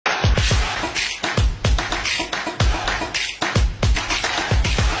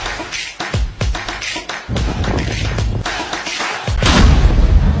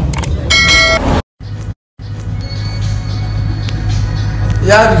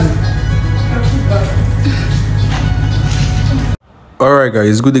Alright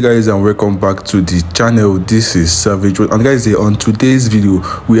guys, good day guys, and welcome back to the channel. This is Savage, and guys, on today's video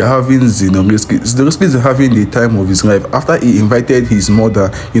we are having Zinoleesky. Zinoleesky is having the time of his life after he invited his mother,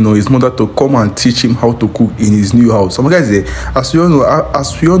 to come and teach him how to cook in his new house. So guys, as we all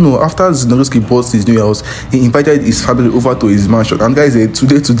know, after Zinoleesky bought his new house, he invited his family over to his mansion. And guys,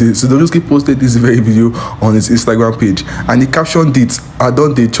 today Zinoleesky posted this very video on his Instagram page, and he captioned it, "I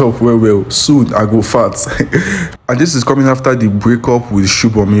don't dey chop well, soon I go fat." And this is coming after the breakup with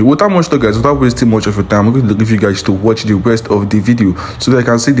Shubomi. Without much talk guys, without wasting much of your time, I'm going to leave you guys to watch the rest of the video so that I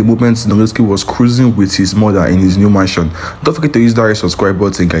can see the moment Zinoleesky was cruising with his mother in his new mansion. Don't forget to use that subscribe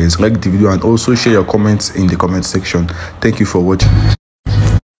button guys, like the video, and also share your comments in the comment section. Thank you for watching.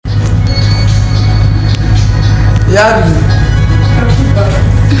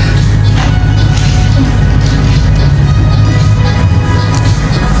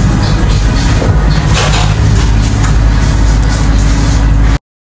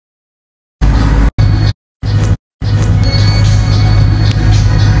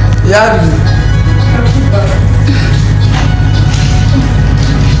 Yeah.